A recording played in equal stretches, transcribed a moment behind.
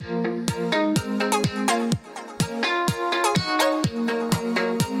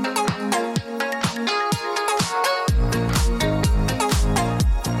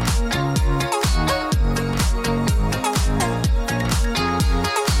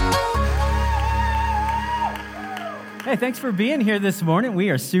Hey, thanks for being here this morning. We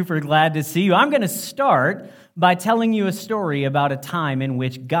are super glad to see you. I'm going to start by telling you a story about a time in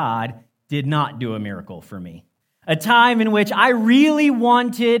which God did not do a miracle for me. A time in which I really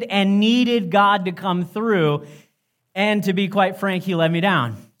wanted and needed God to come through, and to be quite frank, he let me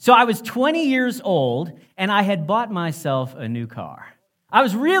down. So I was 20 years old, and I had bought myself a new car. I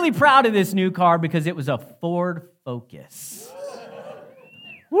was really proud of this new car because it was a Ford Focus.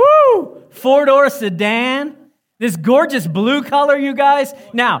 Woo! Four-door sedan. This gorgeous blue color, you guys.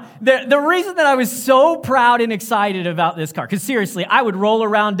 Now, the reason that I was so proud and excited about this car, because seriously, I would roll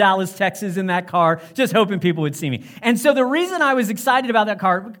around Dallas, Texas in that car, just hoping people would see me. And so the reason I was excited about that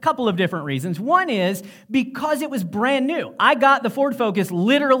car, a couple of different reasons. One is because it was brand new. I got the Ford Focus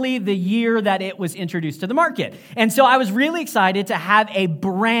literally the year that it was introduced to the market. And so I was really excited to have a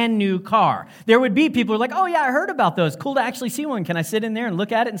brand new car. There would be people who were like, oh yeah, I heard about those. Cool to actually see one. Can I sit in there and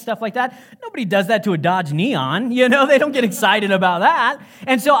look at it and stuff like that? Nobody does that to a Dodge Neon. You know, they don't get excited about that.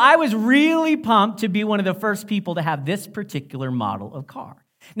 And so I was really pumped to be one of the first people to have this particular model of car.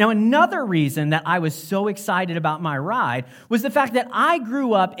 Now, another reason that I was so excited about my ride was the fact that I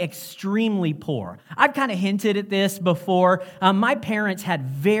grew up extremely poor. I've kind of hinted at this before. My parents had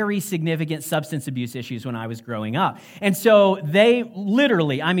very significant substance abuse issues when I was growing up. And so they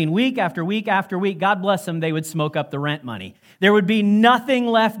literally, week after week after week, God bless them, they would smoke up the rent money. There would be nothing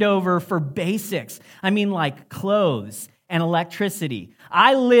left over for basics. Like clothes and electricity.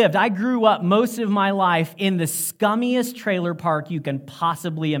 I grew up most of my life in the scummiest trailer park you can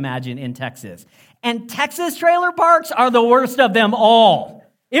possibly imagine in Texas. And Texas trailer parks are the worst of them all.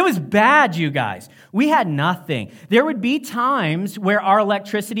 It was bad, you guys. We had nothing. There would be times where our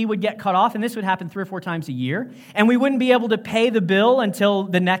electricity would get cut off, and this would happen 3 or 4 times a year, and we wouldn't be able to pay the bill until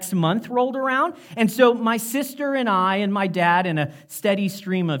the next month rolled around. And so my sister and I and my dad and a steady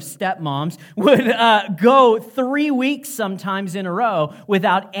stream of stepmoms would go 3 weeks sometimes in a row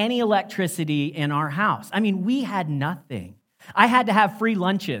without any electricity in our house. We had nothing. I had to have free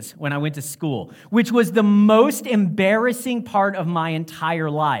lunches when I went to school, which was the most embarrassing part of my entire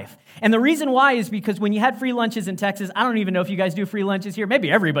life. And the reason why is because when you had free lunches in Texas, I don't even know if you guys do free lunches here.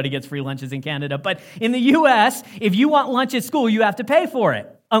 Maybe everybody gets free lunches in Canada. But in the U.S., if you want lunch at school, you have to pay for it,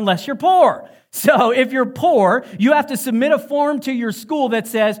 unless you're poor. So if you're poor, you have to submit a form to your school that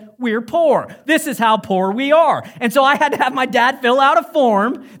says, we're poor. This is how poor we are. And so I had to have my dad fill out a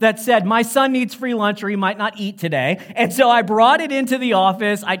form that said, my son needs free lunch or he might not eat today. And so I brought it into the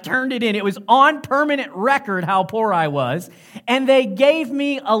office. I turned it in. It was on permanent record how poor I was. And they gave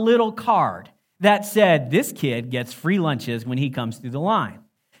me a little card that said, this kid gets free lunches when he comes through the line.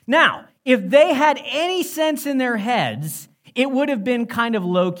 Now, if they had any sense in their heads, it would have been kind of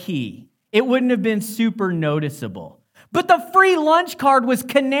low key. It wouldn't have been super noticeable. But the free lunch card was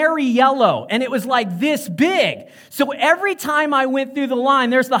canary yellow, and it was like this big. So every time I went through the line,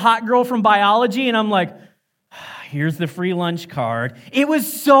 there's the hot girl from biology, and I'm like, here's the free lunch card. It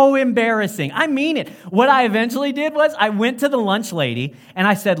was so embarrassing. I mean it. What I eventually did was I went to the lunch lady, and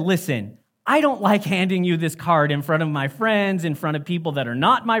I said, listen, I don't like handing you this card in front of my friends, in front of people that are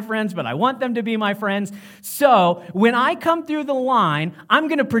not my friends, but I want them to be my friends. So when I come through the line, I'm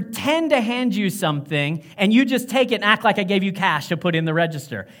going to pretend to hand you something, and you just take it and act like I gave you cash to put in the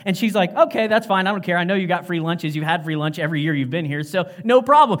register. And she's like, okay, that's fine. I don't care. I know you got free lunches. You've had free lunch every year you've been here, so no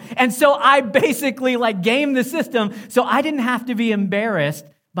problem. And so I basically gamed the system so I didn't have to be embarrassed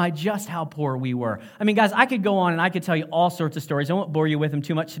by just how poor we were. Guys, I could go on and I could tell you all sorts of stories. I won't bore you with them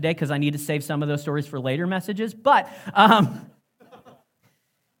too much today because I need to save some of those stories for later messages. But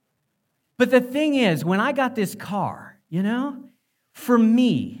the thing is, when I got this car, for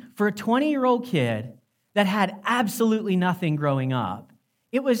me, for a 20-year-old kid that had absolutely nothing growing up,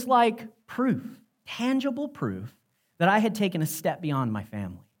 it was like proof, tangible proof that I had taken a step beyond my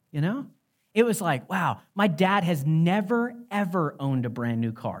family, It was like, wow, my dad has never, ever owned a brand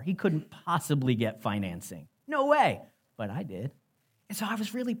new car. He couldn't possibly get financing. No way. But I did. And so I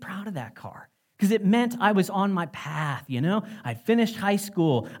was really proud of that car because it meant I was on my path, I finished high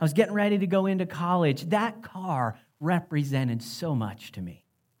school. I was getting ready to go into college. That car represented so much to me.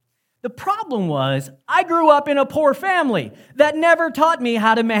 The problem was I grew up in a poor family that never taught me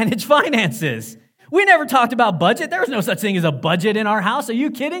how to manage finances. We never talked about budget. There was no such thing as a budget in our house. Are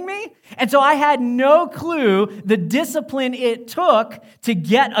you kidding me? And so I had no clue the discipline it took to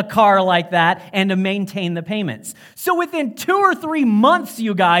get a car like that and to maintain the payments. So within 2 or 3 months,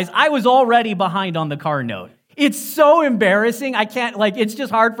 you guys, I was already behind on the car note. It's so embarrassing. I can't, it's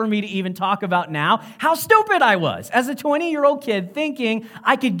just hard for me to even talk about now how stupid I was as a 20-year-old kid thinking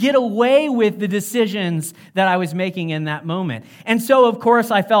I could get away with the decisions that I was making in that moment. And so, of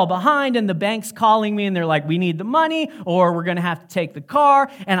course, I fell behind, and the bank's calling me, and they're like, we need the money, or we're going to have to take the car.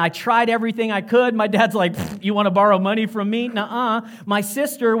 And I tried everything I could. My dad's like, you want to borrow money from me? Nuh-uh. My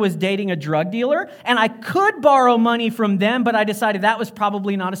sister was dating a drug dealer, and I could borrow money from them, but I decided that was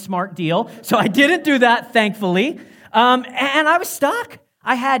probably not a smart deal. So I didn't do that, thankfully. And I was stuck.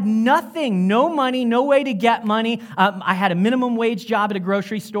 I had nothing, no money, no way to get money. I had a minimum wage job at a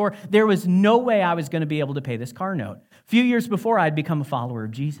grocery store. There was no way I was going to be able to pay this car note. A few years before, I'd become a follower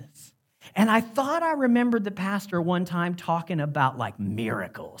of Jesus. And I thought I remembered the pastor one time talking about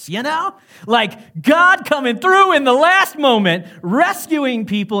miracles, like God coming through in the last moment, rescuing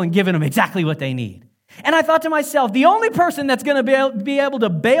people and giving them exactly what they need. And I thought to myself, the only person that's going to be able to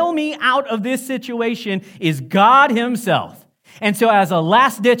bail me out of this situation is God himself. And so as a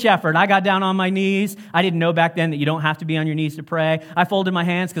last-ditch effort, I got down on my knees. I didn't know back then that you don't have to be on your knees to pray. I folded my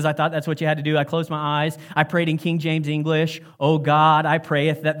hands because I thought that's what you had to do. I closed my eyes. I prayed in King James English. Oh God, I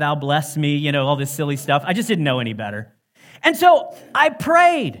prayeth that thou bless me, all this silly stuff. I just didn't know any better. And so I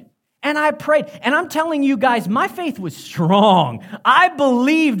prayed. And I prayed, and I'm telling you guys, my faith was strong. I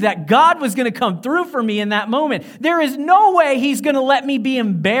believed that God was going to come through for me in that moment. There is no way he's going to let me be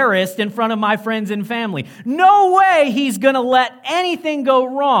embarrassed in front of my friends and family. No way he's going to let anything go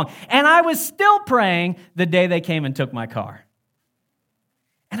wrong. And I was still praying the day they came and took my car.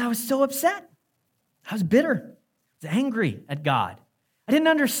 And I was so upset. I was bitter. I was angry at God. I didn't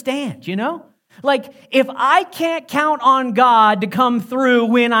understand, if I can't count on God to come through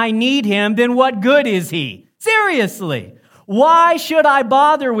when I need him, then what good is he? Seriously. Why should I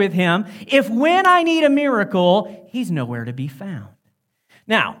bother with him if when I need a miracle, he's nowhere to be found?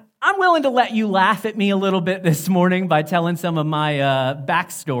 Now, I'm willing to let you laugh at me a little bit this morning by telling some of my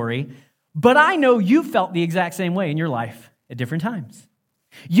backstory, but I know you felt the exact same way in your life at different times.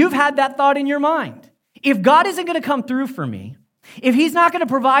 You've had that thought in your mind. If God isn't going to come through for me, if he's not going to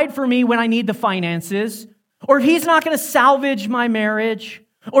provide for me when I need the finances, or if he's not going to salvage my marriage,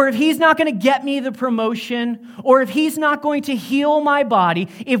 or if he's not going to get me the promotion, or if he's not going to heal my body,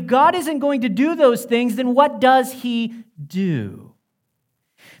 if God isn't going to do those things, then what does he do?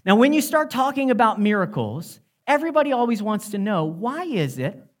 Now, when you start talking about miracles, everybody always wants to know, why is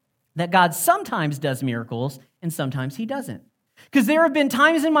it that God sometimes does miracles and sometimes he doesn't? Because there have been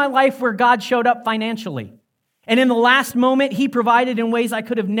times in my life where God showed up financially. And in the last moment, he provided in ways I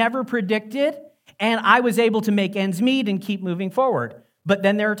could have never predicted, and I was able to make ends meet and keep moving forward. But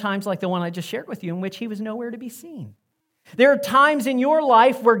then there are times like the one I just shared with you in which he was nowhere to be seen. There are times in your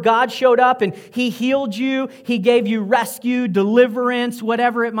life where God showed up and he healed you, he gave you rescue, deliverance,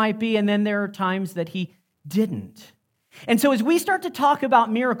 whatever it might be, and then there are times that he didn't. And so as we start to talk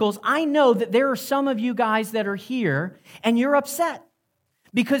about miracles, I know that there are some of you guys that are here and you're upset.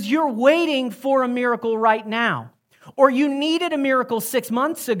 Because you're waiting for a miracle right now. Or you needed a miracle 6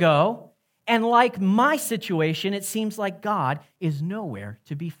 months ago, and like my situation, it seems like God is nowhere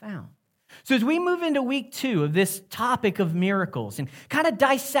to be found. So as we move into week 2 of this topic of miracles and kind of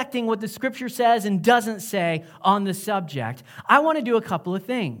dissecting what the scripture says and doesn't say on the subject, I want to do a couple of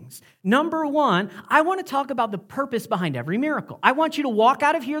things. Number 1, I want to talk about the purpose behind every miracle. I want you to walk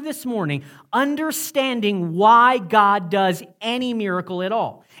out of here this morning understanding why God does any miracle at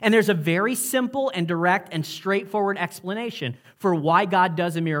all. And there's a very simple and direct and straightforward explanation for why God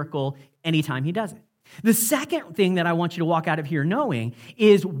does a miracle anytime he does it. The second thing that I want you to walk out of here knowing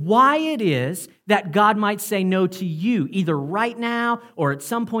is why it is that God might say no to you, either right now or at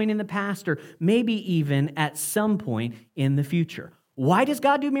some point in the past or maybe even at some point in the future. Why does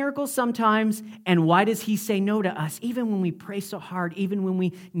God do miracles sometimes, and why does he say no to us even when we pray so hard, even when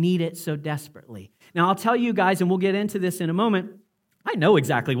we need it so desperately? Now, I'll tell you guys, and we'll get into this in a moment, I know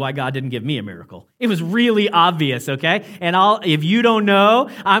exactly why God didn't give me a miracle. It was really obvious, okay? And if you don't know,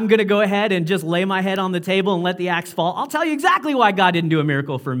 I'm going to go ahead and just lay my head on the table and let the axe fall. I'll tell you exactly why God didn't do a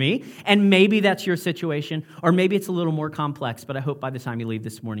miracle for me. And maybe that's your situation, or maybe it's a little more complex, but I hope by the time you leave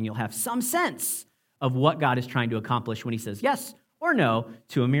this morning, you'll have some sense of what God is trying to accomplish when he says yes or no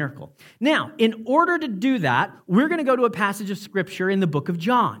to a miracle. Now, in order to do that, we're going to go to a passage of scripture in the book of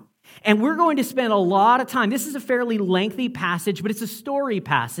John. And we're going to spend a lot of time. This is a fairly lengthy passage, but it's a story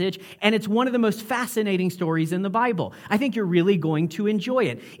passage, and it's one of the most fascinating stories in the Bible. I think you're really going to enjoy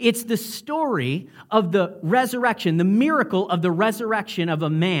it. It's the story of the resurrection, the miracle of the resurrection of a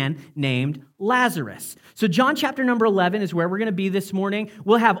man named Lazarus. So John chapter number 11 is where we're going to be this morning.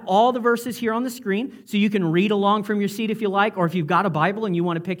 We'll have all the verses here on the screen, so you can read along from your seat if you like, or if you've got a Bible and you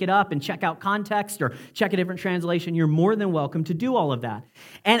want to pick it up and check out context or check a different translation, you're more than welcome to do all of that.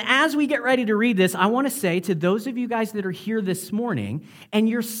 And as we get ready to read this, I want to say to those of you guys that are here this morning and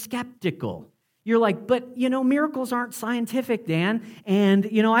you're skeptical, you're like, but, miracles aren't scientific, Dan. And,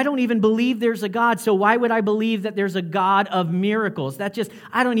 I don't even believe there's a God. So why would I believe that there's a God of miracles?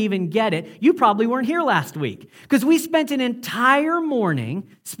 I don't even get it. You probably weren't here last week because we spent an entire morning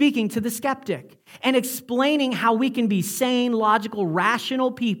speaking to the skeptic and explaining how we can be sane, logical, rational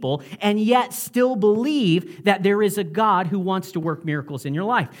people and yet still believe that there is a God who wants to work miracles in your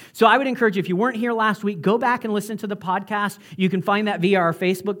life. So I would encourage you, if you weren't here last week, go back and listen to the podcast. You can find that via our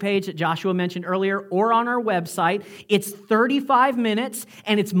Facebook page that Joshua mentioned earlier or on our website. It's 35 minutes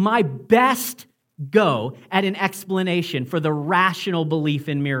and it's my best go at an explanation for the rational belief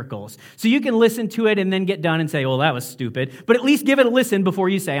in miracles. So you can listen to it and then get done and say, well, that was stupid. But at least give it a listen before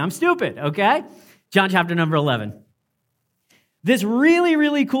you say, I'm stupid, okay? John chapter number 11. This really,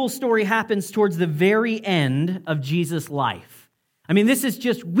 really cool story happens towards the very end of Jesus' life. This is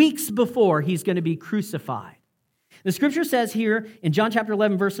just weeks before he's going to be crucified. The scripture says here in John chapter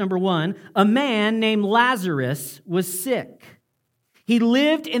 11, verse number 1, a man named Lazarus was sick. He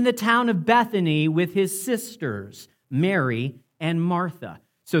lived in the town of Bethany with his sisters, Mary and Martha.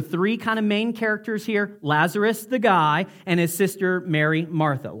 So three kind of main characters here, Lazarus, the guy, and his sister, Mary,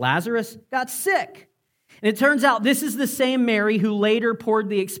 Martha. Lazarus got sick. And it turns out this is the same Mary who later poured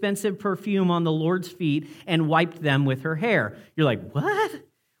the expensive perfume on the Lord's feet and wiped them with her hair. You're like, what?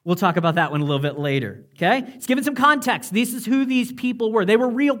 We'll talk about that one a little bit later, okay? Let's give it some context. This is who these people were. They were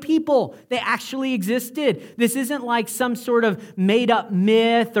real people. They actually existed. This isn't like some sort of made-up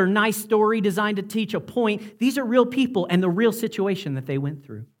myth or nice story designed to teach a point. These are real people and the real situation that they went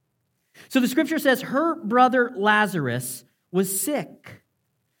through. So the scripture says her brother Lazarus was sick.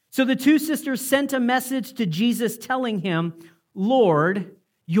 So the two sisters sent a message to Jesus telling him, Lord,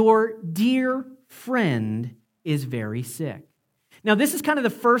 your dear friend is very sick. Now, this is kind of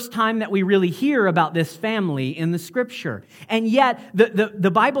the first time that we really hear about this family in the scripture. And yet, the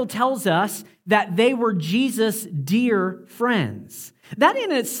Bible tells us that they were Jesus' dear friends. That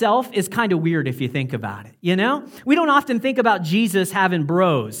in itself is kind of weird if you think about it, We don't often think about Jesus having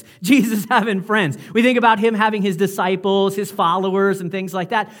bros, Jesus having friends. We think about him having his disciples, his followers, and things like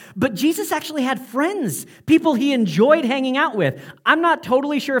that. But Jesus actually had friends, people he enjoyed hanging out with. I'm not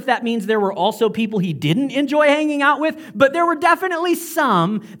totally sure if that means there were also people he didn't enjoy hanging out with, but there were definitely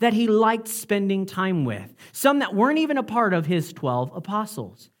some that he liked spending time with, some that weren't even a part of his 12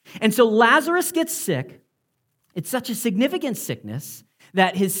 apostles. And so Lazarus gets sick. It's such a significant sickness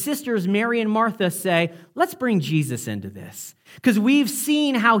that his sisters, Mary and Martha, say, let's bring Jesus into this. Because we've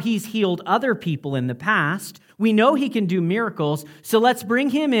seen how he's healed other people in the past. We know he can do miracles, so let's bring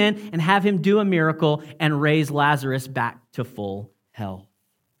him in and have him do a miracle and raise Lazarus back to full health.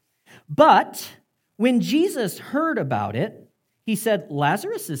 But when Jesus heard about it, he said,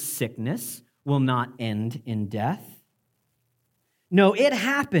 Lazarus' sickness will not end in death. No, it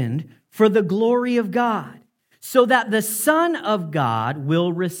happened for the glory of God, so that the Son of God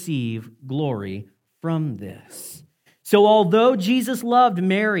will receive glory from this. So although Jesus loved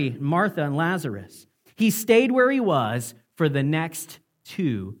Mary, Martha, and Lazarus, he stayed where he was for the next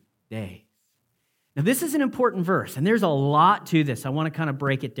 2 days. Now, this is an important verse, and there's a lot to this. I want to kind of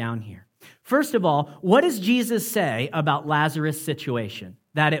break it down here. First of all, what does Jesus say about Lazarus' situation?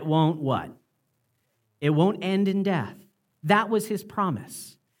 That it won't what? It won't end in death. That was his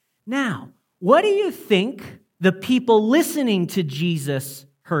promise. Now, what do you think the people listening to Jesus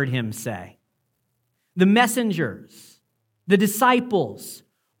heard him say? The messengers, the disciples.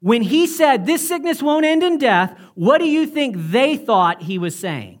 When he said, this sickness won't end in death, what do you think they thought he was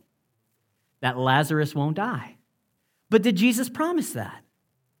saying? That Lazarus won't die. But did Jesus promise that?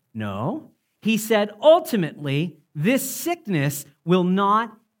 No. He said, ultimately, this sickness will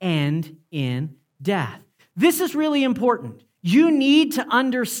not end in death. This is really important. You need to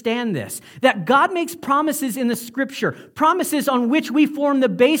understand this, that God makes promises in the scripture, promises on which we form the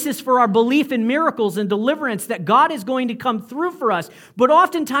basis for our belief in miracles and deliverance, that God is going to come through for us. But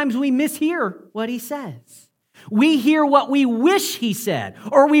oftentimes we mishear what he says. We hear what we wish he said,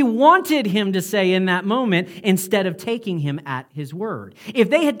 or we wanted him to say in that moment, instead of taking him at his word. If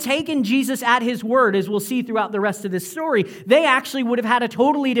they had taken Jesus at his word, as we'll see throughout the rest of this story, they actually would have had a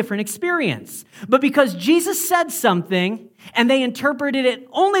totally different experience. But because Jesus said something, and they interpreted it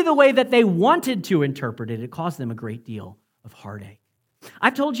only the way that they wanted to interpret it, it caused them a great deal of heartache.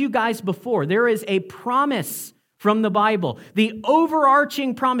 I've told you guys before, there is a promise from the Bible. The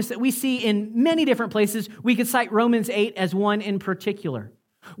overarching promise that we see in many different places, we could cite Romans 8 as one in particular,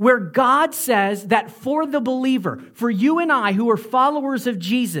 where God says that for the believer, for you and I who are followers of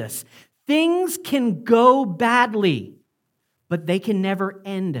Jesus, things can go badly, but they can never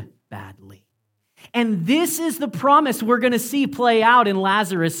end badly. And this is the promise we're going to see play out in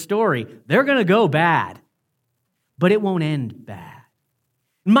Lazarus' story. They're going to go bad, but it won't end bad.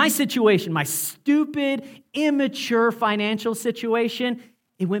 My situation, my stupid, immature financial situation,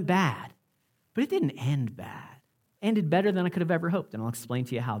 it went bad, but it didn't end bad. It ended better than I could have ever hoped, and I'll explain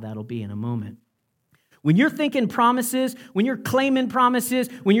to you how that'll be in a moment. When you're thinking promises, when you're claiming promises,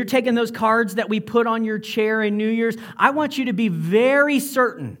 when you're taking those cards that we put on your chair in New Year's, I want you to be very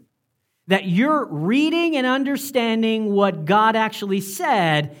certain that you're reading and understanding what God actually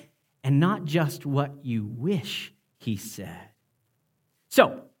said and not just what you wish He said.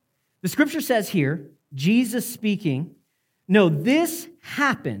 So, the scripture says here, Jesus speaking, no, this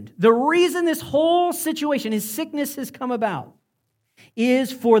happened. The reason this whole situation, his sickness has come about,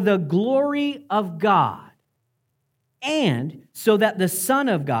 is for the glory of God, and so that the Son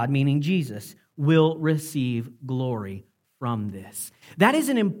of God, meaning Jesus, will receive glory from this. That is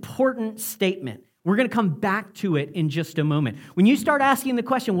an important statement. We're going to come back to it in just a moment. When you start asking the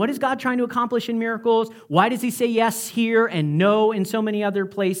question, what is God trying to accomplish in miracles? Why does He say yes here and no in so many other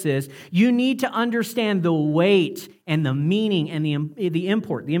places? You need to understand the weight and the meaning and the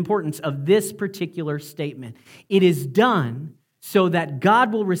importance of this particular statement. It is done so that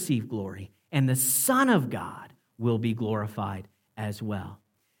God will receive glory and the Son of God will be glorified as well.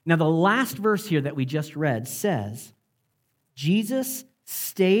 Now, the last verse here that we just read says, Jesus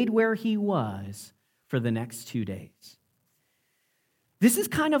stayed where He was for the next 2 days. This is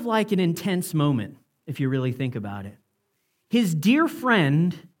kind of like an intense moment, if you really think about it. His dear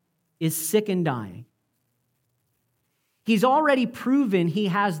friend is sick and dying. He's already proven He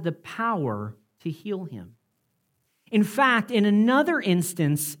has the power to heal him. In fact, in another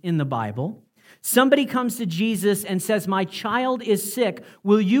instance in the Bible, somebody comes to Jesus and says, "My child is sick.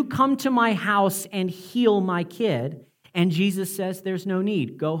 Will you come to my house and heal my kid?" And Jesus says, "There's no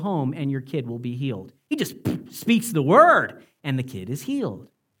need. Go home and your kid will be healed." He just speaks the word and the kid is healed.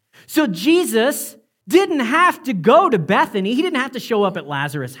 So Jesus didn't have to go to Bethany. He didn't have to show up at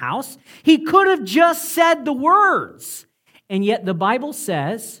Lazarus' house. He could have just said the words. And yet the Bible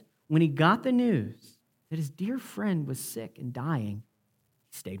says when he got the news that his dear friend was sick and dying,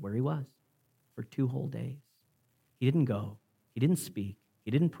 he stayed where he was for 2 whole days. He didn't go. He didn't speak.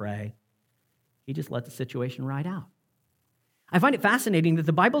 He didn't pray. He just let the situation ride out. I find it fascinating that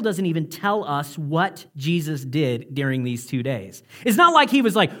the Bible doesn't even tell us what Jesus did during these 2 days. It's not like he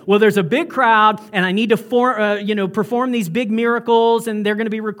was like, well, there's a big crowd and I need to perform these big miracles and they're going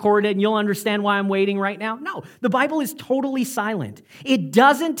to be recorded and you'll understand why I'm waiting right now. No, the Bible is totally silent. It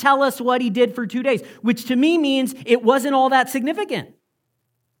doesn't tell us what he did for 2 days, which to me means it wasn't all that significant.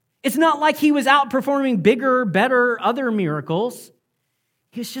 It's not like he was out performing bigger, better, other miracles.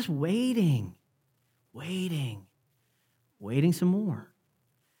 He was just waiting some more.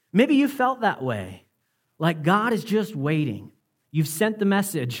 Maybe you felt that way, like God is just waiting. You've sent the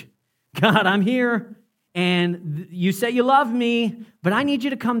message, God, I'm here, and you say you love me, but I need you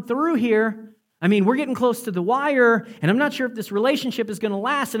to come through here. I mean, we're getting close to the wire, and I'm not sure if this relationship is going to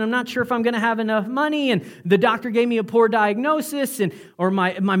last, and I'm not sure if I'm going to have enough money, and the doctor gave me a poor diagnosis, or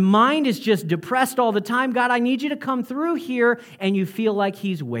my mind is just depressed all the time. God, I need you to come through here, and you feel like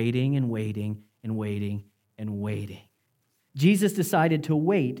he's waiting and waiting and waiting and waiting. Jesus decided to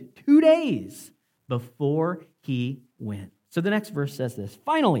wait 2 days before he went. So the next verse says this,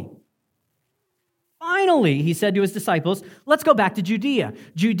 Finally, he said to his disciples, let's go back to Judea.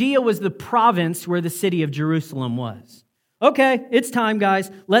 Judea was the province where the city of Jerusalem was. Okay, it's time, guys.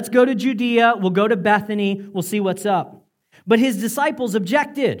 Let's go to Judea. We'll go to Bethany. We'll see what's up. But his disciples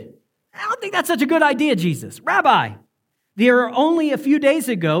objected. I don't think that's such a good idea, Jesus. Rabbi, there are only a few days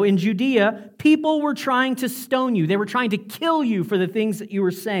ago in Judea, people were trying to stone you. They were trying to kill you for the things that you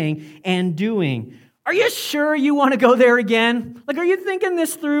were saying and doing. Are you sure you want to go there again? Like, are you thinking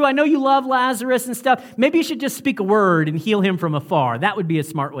this through? I know you love Lazarus and stuff. Maybe you should just speak a word and heal him from afar. That would be a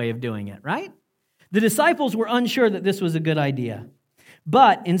smart way of doing it, right? The disciples were unsure that this was a good idea.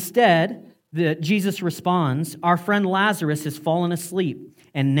 But instead, Jesus responds, our friend Lazarus has fallen asleep,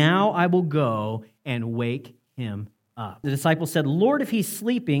 and now I will go and wake him up. The disciples said, Lord, if he's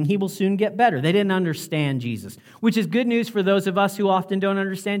sleeping, he will soon get better. They didn't understand Jesus, which is good news for those of us who often don't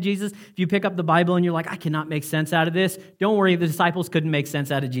understand Jesus. If you pick up the Bible and you're like, I cannot make sense out of this, don't worry, the disciples couldn't make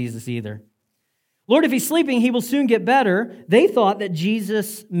sense out of Jesus either. Lord, if he's sleeping, he will soon get better. They thought that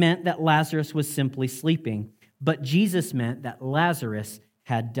Jesus meant that Lazarus was simply sleeping. but Jesus meant that Lazarus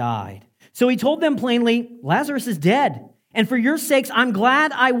had died. So he told them plainly, Lazarus is dead. And for your sakes, I'm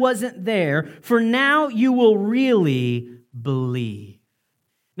glad I wasn't there, for now you will really believe.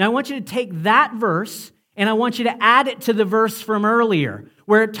 Now I want you to take that verse and I want you to add it to the verse from earlier,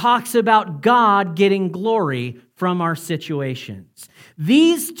 where it talks about God getting glory from our situations.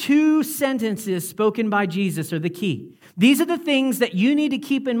 These two sentences spoken by Jesus are the key. These are the things that you need to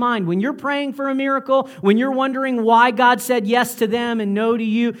keep in mind when you're praying for a miracle, when you're wondering why God said yes to them and no to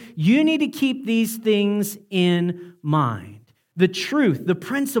you. You need to keep these things in mind. The truth, the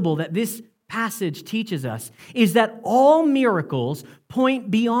principle that this passage teaches us is that all miracles point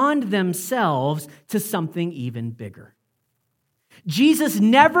beyond themselves to something even bigger. Jesus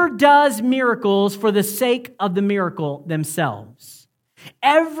never does miracles for the sake of the miracle themselves.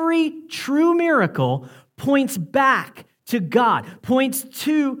 Every true miracle points back to God, points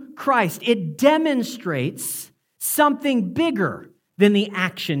to Christ. It demonstrates something bigger than the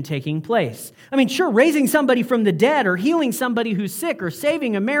action taking place. I mean, sure, raising somebody from the dead or healing somebody who's sick or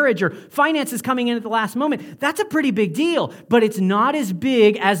saving a marriage or finances coming in at the last moment, that's a pretty big deal, but it's not as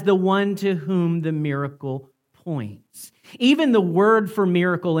big as the one to whom the miracle points. Even the word for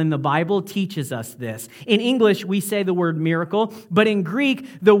miracle in the Bible teaches us this. In English, we say the word miracle, but in Greek,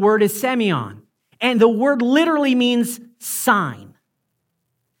 the word is semeion. And the word literally means sign.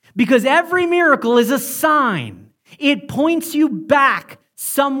 Because every miracle is a sign. It points you back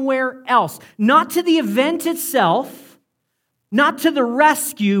somewhere else. Not to the event itself, not to the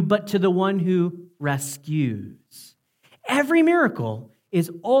rescue, but to the one who rescues. Every miracle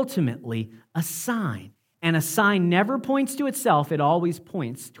is ultimately a sign. And a sign never points to itself. It always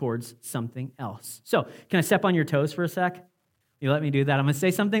points towards something else. So, can I step on your toes for a sec? You let me do that. I'm going to say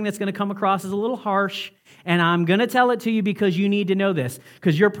something that's going to come across as a little harsh, and I'm going to tell it to you because you need to know this.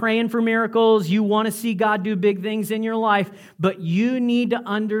 Because you're praying for miracles, you want to see God do big things in your life, but you need to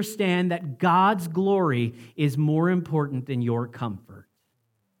understand that God's glory is more important than your comfort.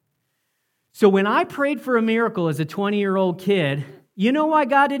 So when I prayed for a miracle as a 20-year-old kid, you know why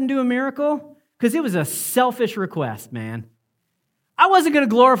God didn't do a miracle? Because it was a selfish request, man. I wasn't going to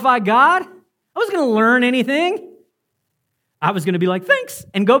glorify God. I wasn't going to learn anything. I was going to be like, thanks,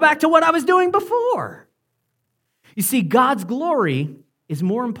 and go back to what I was doing before. You see, God's glory is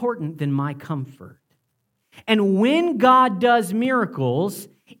more important than my comfort. And when God does miracles,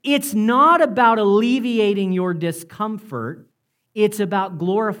 it's not about alleviating your discomfort. It's about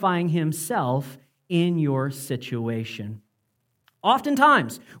glorifying Himself in your situation.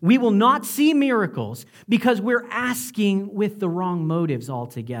 Oftentimes, we will not see miracles because we're asking with the wrong motives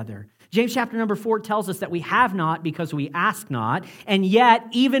altogether. James chapter number 4 tells us that we have not because we ask not. And yet,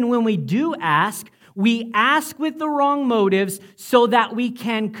 even when we do ask, we ask with the wrong motives so that we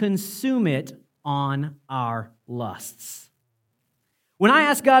can consume it on our lusts. When I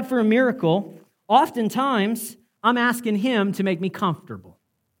ask God for a miracle, oftentimes I'm asking Him to make me comfortable.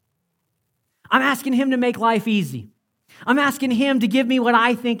 I'm asking Him to make life easy. I'm asking Him to give me what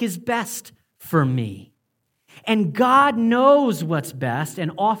I think is best for me. And God knows what's best,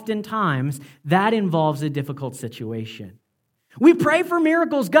 and oftentimes that involves a difficult situation. We pray for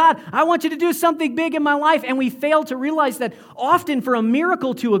miracles. God, I want you to do something big in my life, and we fail to realize that often for a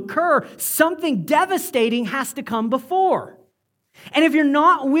miracle to occur, something devastating has to come before. And if you're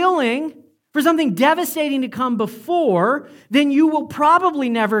not willing for something devastating to come before, then you will probably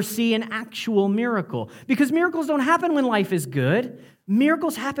never see an actual miracle. Because miracles don't happen when life is good.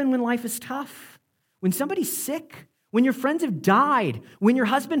 Miracles happen when life is tough. When somebody's sick, when your friends have died, when your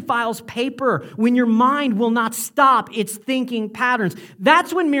husband files paper, when your mind will not stop its thinking patterns,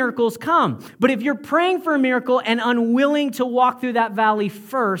 that's when miracles come. But if you're praying for a miracle and unwilling to walk through that valley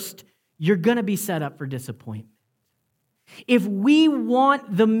first, you're going to be set up for disappointment. If we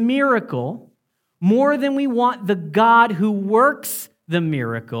want the miracle more than we want the God who works the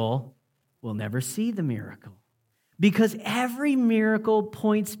miracle, we'll never see the miracle. Because every miracle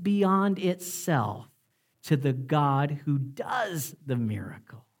points beyond itself to the God who does the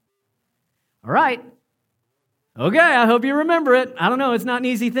miracle. All right. Okay, I hope you remember it. I don't know, it's not an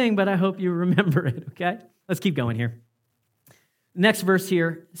easy thing, but I hope you remember it, okay? Let's keep going here. Next verse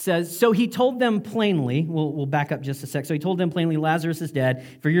here says, so he told them plainly, we'll back up just a sec. So he told them plainly, Lazarus is dead.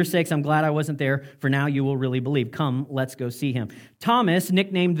 For your sakes, I'm glad I wasn't there. For now you will really believe. Come, let's go see him. Thomas,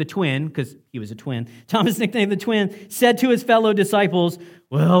 nicknamed the twin, because he was a twin, Thomas, nicknamed the twin, said to his fellow disciples,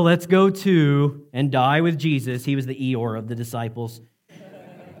 well, let's go too and die with Jesus. He was the Eeyore of the disciples.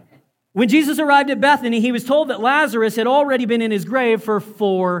 When Jesus arrived at Bethany, he was told that Lazarus had already been in his grave for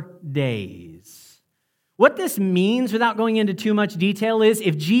 4 days. What this means, without going into too much detail, is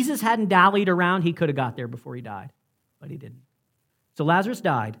if Jesus hadn't dallied around, he could have got there before he died, but he didn't. So Lazarus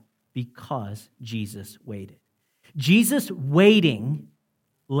died because Jesus waited. Jesus waiting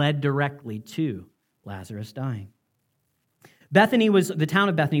led directly to Lazarus dying. The town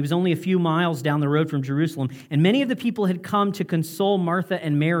of Bethany was only a few miles down the road from Jerusalem, and many of the people had come to console Martha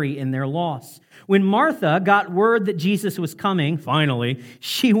and Mary in their loss. When Martha got word that Jesus was coming, finally,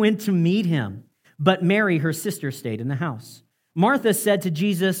 she went to meet him. But Mary, her sister, stayed in the house. Martha said to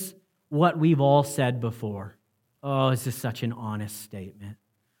Jesus what we've all said before. Oh, this is such an honest statement.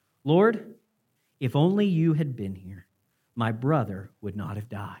 Lord, if only you had been here, my brother would not have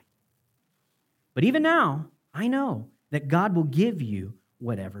died. But even now, I know that God will give you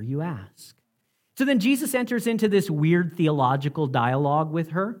whatever you ask. So then Jesus enters into this weird theological dialogue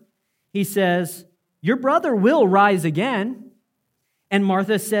with her. He says, your brother will rise again. And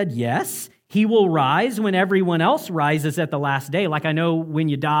Martha said, yes, he will rise when everyone else rises at the last day. Like, I know when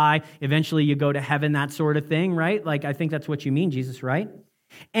you die, eventually you go to heaven, that sort of thing, right? Like, I think that's what you mean, Jesus, right?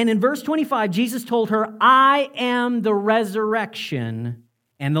 And in verse 25, Jesus told her, I am the resurrection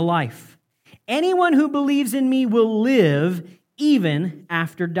and the life. Anyone who believes in me will live even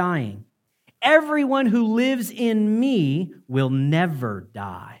after dying. Everyone who lives in me will never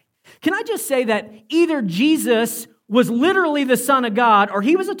die. Can I just say that either Jesus was literally the Son of God or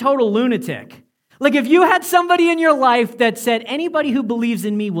he was a total lunatic? Like, if you had somebody in your life that said, anybody who believes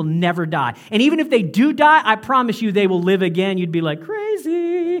in me will never die, and even if they do die, I promise you they will live again, you'd be like,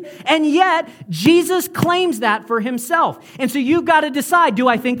 crazy. And yet, Jesus claims that for himself. And so you've got to decide, do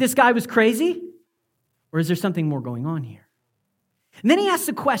I think this guy was crazy? Or is there something more going on here? And then he asks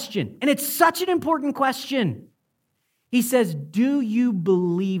a question, and it's such an important question. He says, do you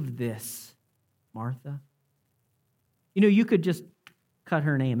believe this, Martha? You know, you could just cut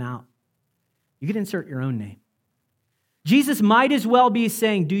her name out. You could insert your own name. Jesus might as well be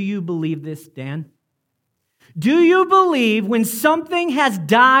saying, do you believe this, Dan? Do you believe when something has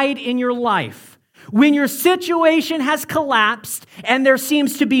died in your life, when your situation has collapsed and there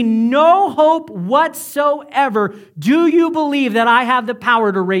seems to be no hope whatsoever, do you believe that I have the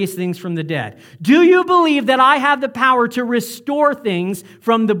power to raise things from the dead? Do you believe that I have the power to restore things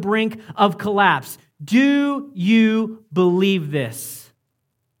from the brink of collapse? Do you believe this?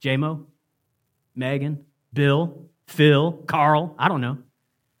 J-Mo? Megan? Bill? Phil? Carl? I don't know.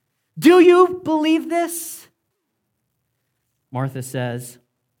 Do you believe this? Martha says,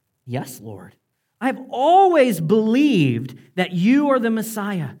 yes, Lord. I've always believed that you are the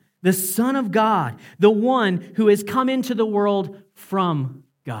Messiah, the Son of God, the one who has come into the world from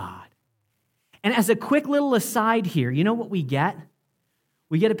God. And as a quick little aside here, you know what we get?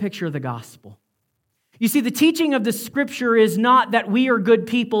 We get a picture of the gospel. You see, the teaching of the Scripture is not that we are good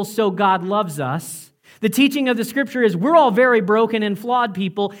people, so God loves us. The teaching of the Scripture is we're all very broken and flawed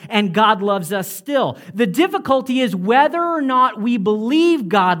people, and God loves us still. The difficulty is whether or not we believe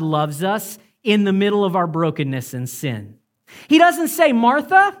God loves us in the middle of our brokenness and sin. He doesn't say,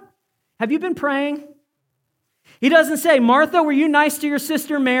 Martha, have you been praying? He doesn't say, Martha, were you nice to your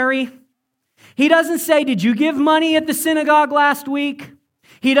sister Mary? He doesn't say, did you give money at the synagogue last week?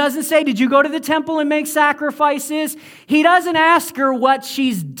 He doesn't say, did you go to the temple and make sacrifices? He doesn't ask her what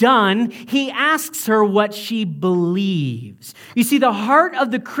she's done. He asks her what she believes. You see, the heart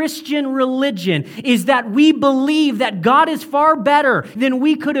of the Christian religion is that we believe that God is far better than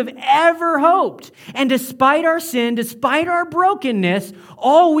we could have ever hoped. And despite our sin, despite our brokenness,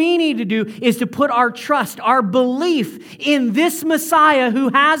 all we need to do is to put our trust, our belief in this Messiah who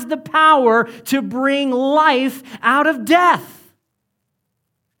has the power to bring life out of death.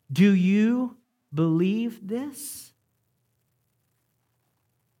 Do you believe this?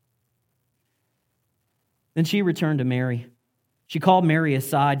 Then she returned to Mary. She called Mary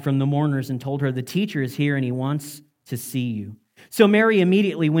aside from the mourners and told her, the teacher is here and he wants to see you. So Mary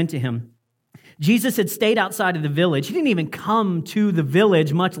immediately went to him. Jesus had stayed outside of the village. He didn't even come to the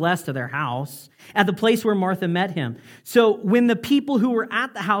village, much less to their house, at the place where Martha met him. So when the people who were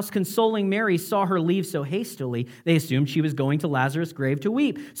at the house consoling Mary saw her leave so hastily, they assumed she was going to Lazarus' grave to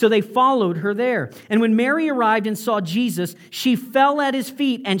weep. So they followed her there. And when Mary arrived and saw Jesus, she fell at his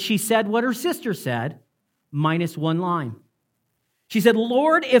feet and she said what her sister said, minus one line. She said,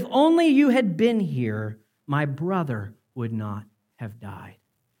 Lord, if only you had been here, my brother would not have died.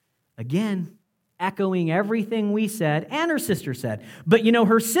 Again, echoing everything we said and her sister said. But you know,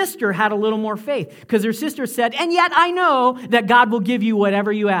 her sister had a little more faith because her sister said, and yet I know that God will give you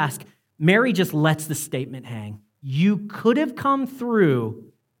whatever you ask. Mary just lets the statement hang. You could have come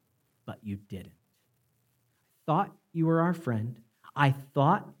through, but you didn't. Thought you were our friend. I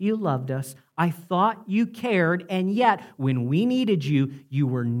thought you loved us. I thought you cared. And yet, when we needed you, you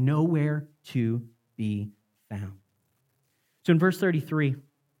were nowhere to be found. So in verse 33,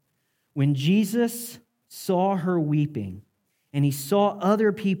 when Jesus saw her weeping and he saw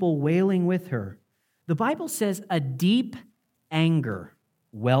other people wailing with her, the Bible says a deep anger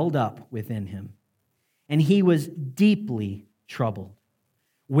welled up within him, and he was deeply troubled.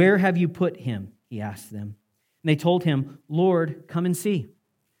 Where have you put him? He asked them. And they told him, Lord, come and see.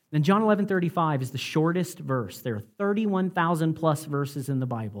 Then John 11:35 is the shortest verse. There are 31,000 plus verses in the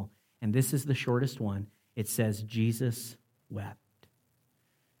Bible, and this is the shortest one. It says, Jesus wept.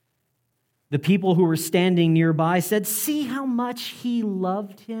 The people who were standing nearby said, see how much he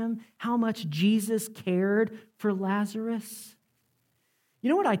loved him, how much Jesus cared for Lazarus. You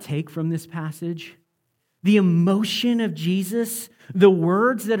know what I take from this passage? The emotion of Jesus, the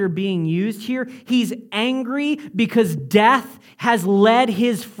words that are being used here. He's angry because death has led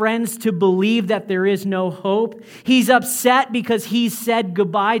his friends to believe that there is no hope. He's upset because he said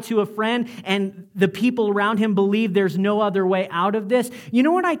goodbye to a friend and the people around him believe there's no other way out of this. You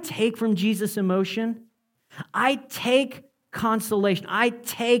know what I take from Jesus' emotion? I take consolation. I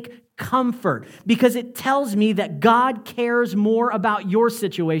take comfort because it tells me that God cares more about your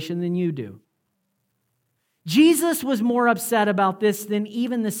situation than you do. Jesus was more upset about this than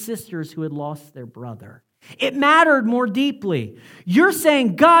even the sisters who had lost their brother. It mattered more deeply. You're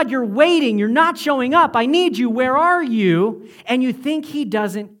saying, God, you're waiting. You're not showing up. I need you. Where are you? And you think he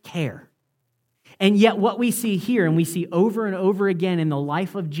doesn't care. And yet what we see here, and we see over and over again in the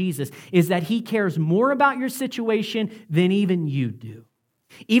life of Jesus, is that he cares more about your situation than even you do.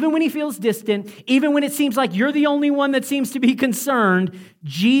 Even when he feels distant, even when it seems like you're the only one that seems to be concerned,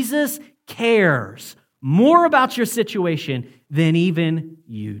 Jesus cares more about your situation than even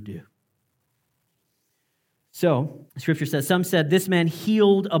you do. So, Scripture says, some said, this man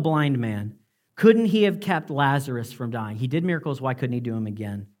healed a blind man. Couldn't he have kept Lazarus from dying? He did miracles, why couldn't he do them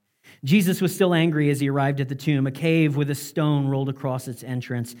again? Jesus was still angry as he arrived at the tomb, a cave with a stone rolled across its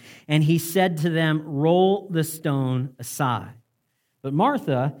entrance. And he said to them, roll the stone aside. But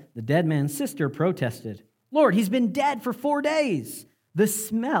Martha, the dead man's sister, protested, Lord, he's been dead for 4 days. The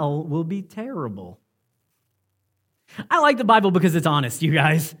smell will be terrible. I like the Bible because it's honest, you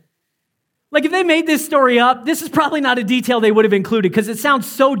guys. Like if they made this story up, this is probably not a detail they would have included because it sounds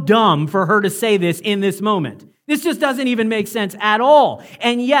so dumb for her to say this in this moment. This just doesn't even make sense at all.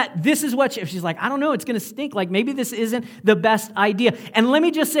 And yet, this is what she's like, I don't know, it's going to stink. Like maybe this isn't the best idea. And let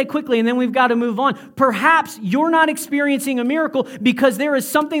me just say quickly, and then we've got to move on. Perhaps you're not experiencing a miracle because there is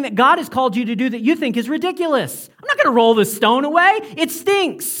something that God has called you to do that you think is ridiculous. I'm not going to roll the stone away. It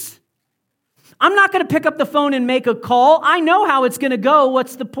stinks. I'm not going to pick up the phone and make a call. I know how it's going to go.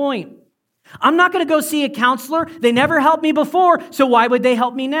 What's the point? I'm not going to go see a counselor. They never helped me before, so why would they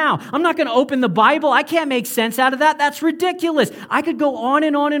help me now? I'm not going to open the Bible. I can't make sense out of that. That's ridiculous. I could go on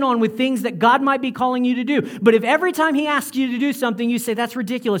and on and on with things that God might be calling you to do. But if every time he asks you to do something, you say, that's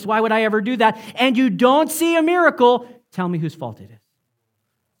ridiculous. Why would I ever do that? And you don't see a miracle, tell me whose fault it is.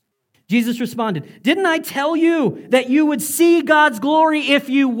 Jesus responded, didn't I tell you that you would see God's glory if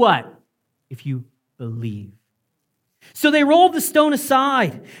you what? If you believe. So they rolled the stone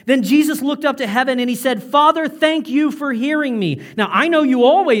aside. Then Jesus looked up to heaven and he said, Father, thank you for hearing me. Now, I know you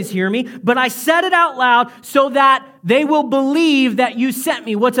always hear me, but I said it out loud so that they will believe that you sent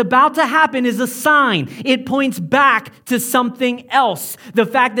me. What's about to happen is a sign. It points back to something else. The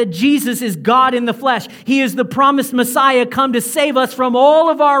fact that Jesus is God in the flesh. He is the promised Messiah come to save us from all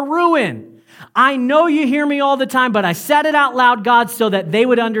of our ruin. I know you hear me all the time, but I said it out loud, God, so that they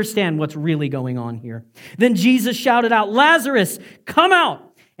would understand what's really going on here. Then Jesus shouted out, Lazarus, come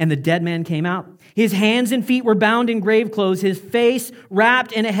out. And the dead man came out. His hands and feet were bound in grave clothes, his face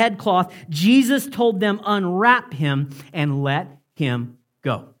wrapped in a headcloth. Jesus told them, unwrap him and let him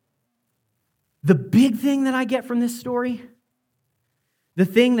go. The big thing that I get from this story, the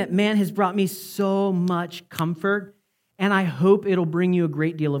thing that, man, has brought me so much comfort, and I hope it'll bring you a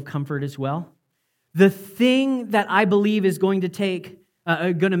great deal of comfort as well. The thing that I believe is going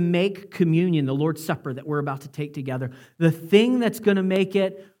to make communion, the Lord's Supper that we're about to take together, the thing that's going to make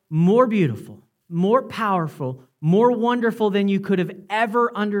it more beautiful, more powerful, more wonderful than you could have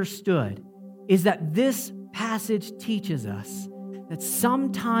ever understood is that this passage teaches us that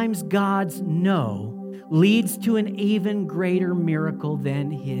sometimes God's no leads to an even greater miracle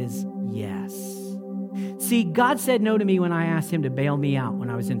than his yes. See, God said no to me when I asked him to bail me out when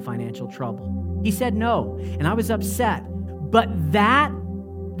I was in financial trouble. He said no, and I was upset. But that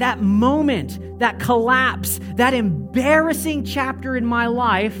that moment, that collapse, that embarrassing chapter in my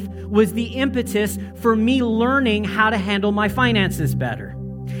life was the impetus for me learning how to handle my finances better.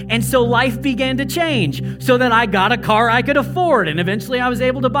 And so life began to change so that I got a car I could afford. And eventually I was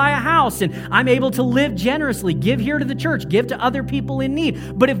able to buy a house, and I'm able to live generously, give here to the church, give to other people in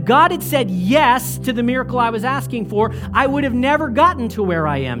need. But if God had said yes to the miracle I was asking for, I would have never gotten to where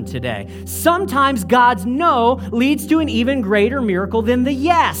I am today. Sometimes God's no leads to an even greater miracle than the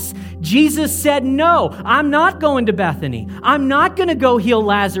yes. Jesus said, no, I'm not going to Bethany. I'm not going to go heal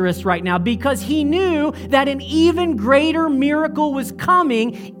Lazarus right now, because he knew that an even greater miracle was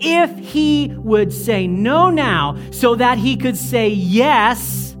coming if he would say no now so that he could say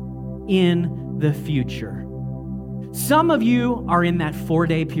yes in the future. Some of you are in that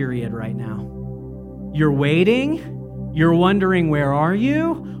 4-day period right now. You're waiting. You're wondering, where are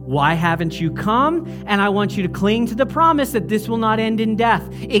you? Why haven't you come? And I want you to cling to the promise that this will not end in death.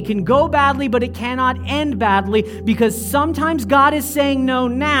 It can go badly, but it cannot end badly, because sometimes God is saying no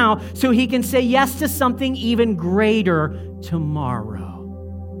now so he can say yes to something even greater tomorrow.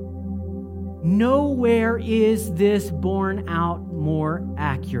 Nowhere is this borne out more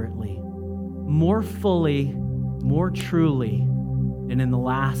accurately, more fully, more truly than in the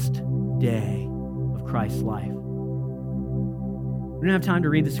last day of Christ's life. We don't have time to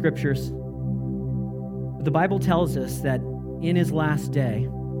read the scriptures, but the Bible tells us that in his last day,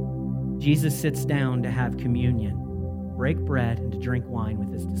 Jesus sits down to have communion, break bread, and to drink wine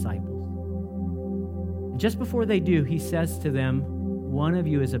with his disciples. And just before they do, he says to them, one of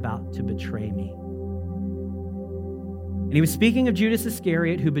you is about to betray me. And he was speaking of Judas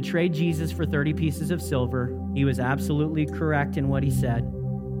Iscariot, who betrayed Jesus for 30 pieces of silver. He was absolutely correct in what he said.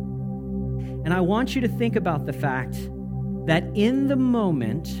 And I want you to think about the fact that in the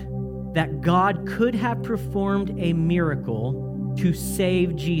moment that God could have performed a miracle to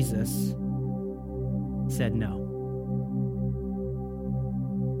save Jesus, he said no.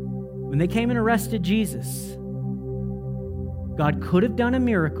 When they came and arrested Jesus, God could have done a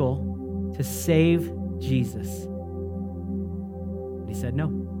miracle to save Jesus, but he said no.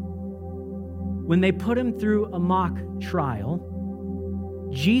 When they put him through a mock trial,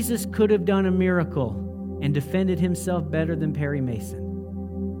 Jesus could have done a miracle and defended himself better than Perry Mason,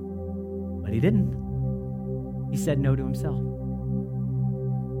 but he didn't. He said no to himself.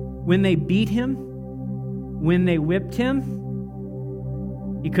 When they beat him, when they whipped him,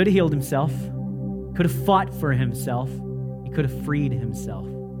 he could have healed himself, could have fought for himself, he could have freed himself.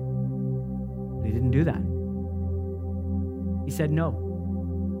 But he didn't do that. He said no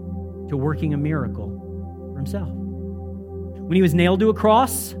to working a miracle for himself. When he was nailed to a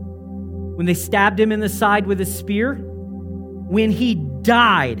cross, when they stabbed him in the side with a spear, when he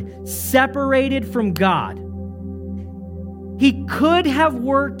died, separated from God, he could have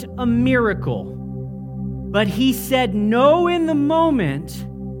worked a miracle, but he said no in the moment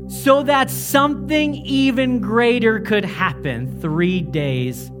so that something even greater could happen 3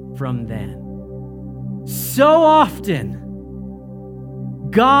 days from then. So often,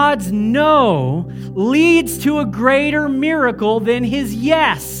 God's no leads to a greater miracle than his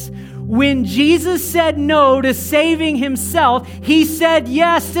yes. When Jesus said no to saving himself, he said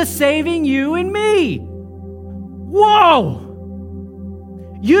yes to saving you and me. Whoa!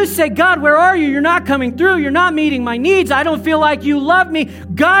 You say, God, where are you? You're not coming through. You're not meeting my needs. I don't feel like you love me.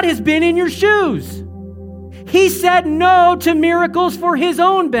 God has been in your shoes. He said no to miracles for his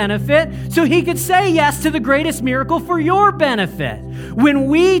own benefit so he could say yes to the greatest miracle for your benefit. When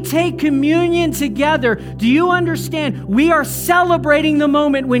we take communion together, do you understand? We are celebrating the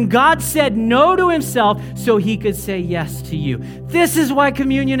moment when God said no to himself so he could say yes to you. This is why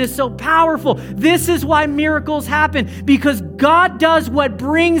communion is so powerful. This is why miracles happen, because God does what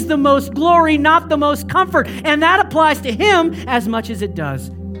brings the most glory, not the most comfort. And that applies to him as much as it does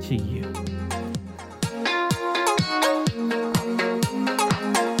to you.